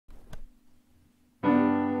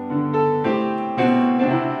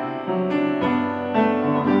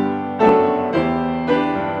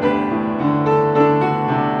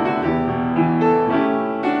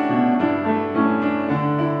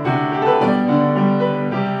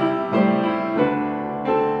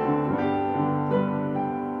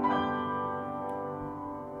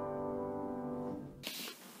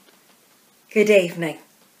Good evening.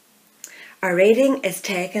 Our reading is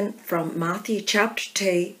taken from Matthew chapter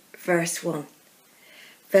 2 verse 1.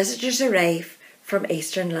 Visitors arrive from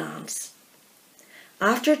eastern lands.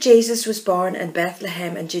 After Jesus was born in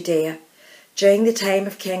Bethlehem in Judea, during the time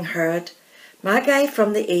of King Herod, Magi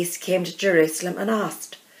from the east came to Jerusalem and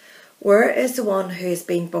asked, "Where is the one who has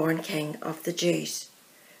been born King of the Jews?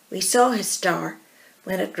 We saw his star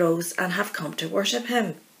when it rose and have come to worship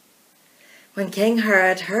him." When King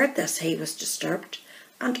Herod heard this, he was disturbed,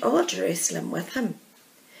 and all Jerusalem with him.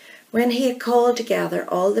 When he had called together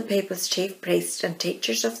all the people's chief priests and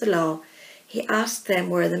teachers of the law, he asked them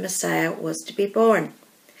where the Messiah was to be born.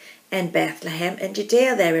 "In Bethlehem in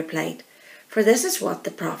Judea," they replied, "for this is what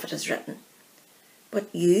the prophet has written. But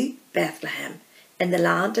you, Bethlehem, in the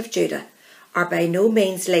land of Judah, are by no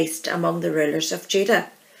means least among the rulers of Judah,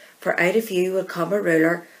 for out of you will come a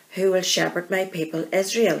ruler who will shepherd my people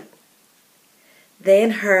Israel."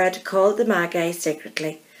 Then Herod called the Magi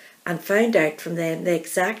secretly and found out from them the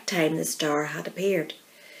exact time the star had appeared.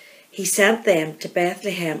 He sent them to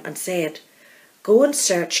Bethlehem and said, "Go and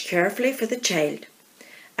search carefully for the child.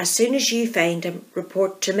 As soon as you find him,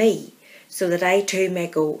 report to me, so that I too may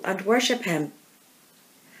go and worship him."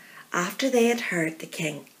 After they had heard the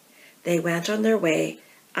king, they went on their way,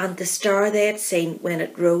 and the star they had seen when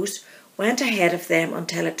it rose went ahead of them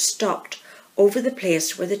until it stopped over the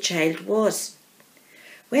place where the child was.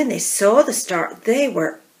 When they saw the star, they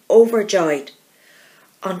were overjoyed.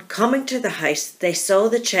 On coming to the house, they saw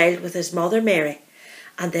the child with his mother Mary,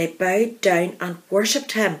 and they bowed down and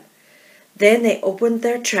worshipped him. Then they opened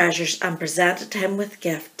their treasures and presented him with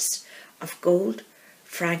gifts of gold,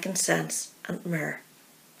 frankincense, and myrrh.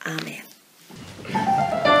 Amen.